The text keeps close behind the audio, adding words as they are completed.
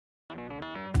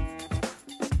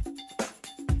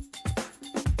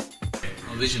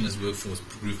vision as Workforce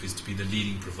Group is to be the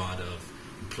leading provider of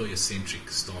employer-centric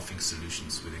staffing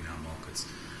solutions within our markets.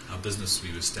 Our business,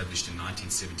 we were established in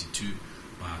 1972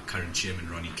 by our current chairman,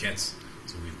 Ronnie Katz.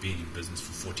 So we've been in business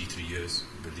for 43 years.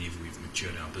 We believe we've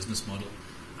matured our business model,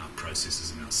 our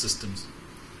processes and our systems.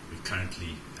 We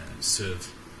currently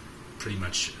serve pretty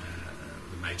much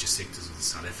the major sectors of the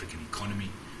South African economy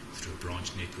through a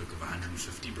branch network of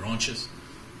 150 branches.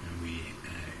 And we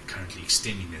currently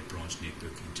extending that branch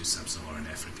network into Sub-Saharan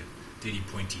Africa. At any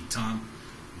point in time,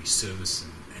 we service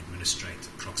and administrate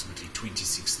approximately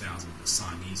 26,000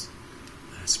 assignees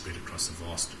spread across a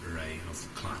vast array of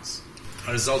clients.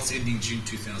 Our results ending June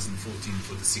 2014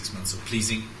 for the 6 months are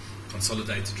pleasing.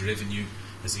 Consolidated revenue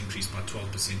has increased by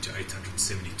 12% to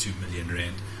 872 million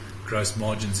rand. Gross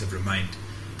margins have remained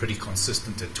pretty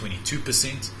consistent at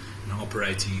 22%, and our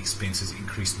operating expenses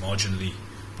increased marginally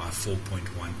by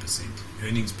 4.1%.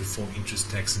 Earnings before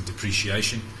interest, tax and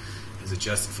depreciation, as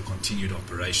adjusted for continued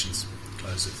operations,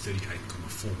 closed at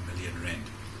 38.4 million rand,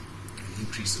 an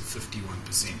increase of 51%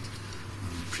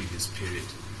 on the previous period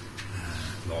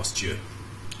last year.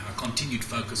 Our continued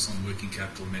focus on working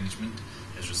capital management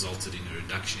has resulted in a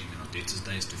reduction in our debtors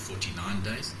days to 49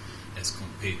 days as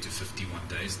compared to 51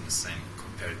 days in the same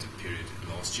comparative period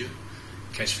last year.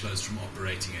 Cash flows from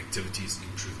operating activities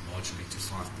improved marginally to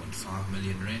 5.5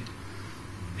 million rand.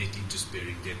 Net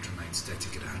interest-bearing debt remains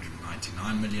static at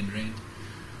 199 million rand.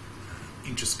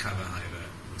 Interest cover, however,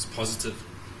 was positive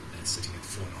and sitting at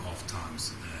 4.5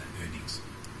 times earnings.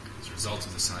 As a result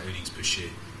of this, our earnings per share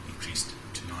increased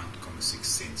to 9.6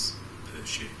 cents per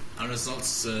share. Our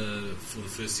results for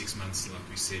the first 6 months, like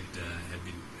we said, have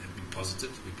been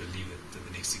positive. We believe that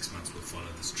the next 6 months will follow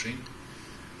this trend.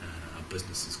 Our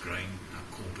business is growing.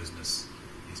 Our core business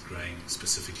is growing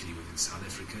specifically within South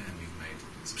Africa, and we've made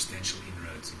substantial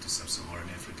inroads into Sub-Saharan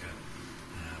Africa,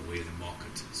 where the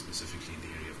market, specifically in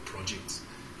the area of projects,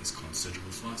 is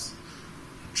considerable for us.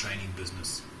 Our training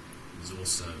business is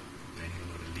also gaining a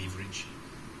lot of leverage,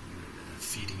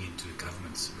 feeding into the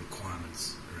government's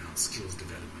requirements around skills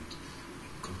development.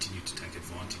 We continue to take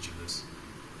advantage of this,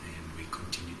 and we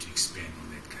continue to expand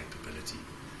on that capability.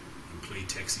 Employee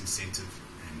tax incentive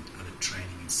and other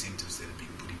training incentives that are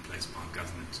being put in place by our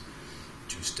government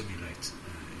to stimulate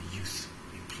youth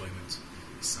employment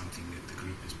is something that the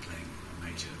group is playing a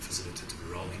major facilitative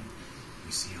role in.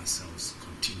 We see ourselves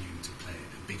continuing to play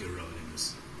a bigger role in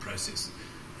this process,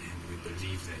 and we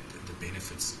believe that the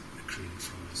benefits accruing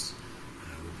from this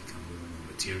will become more and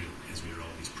more material as we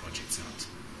roll these projects out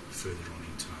further on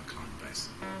into our client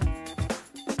base.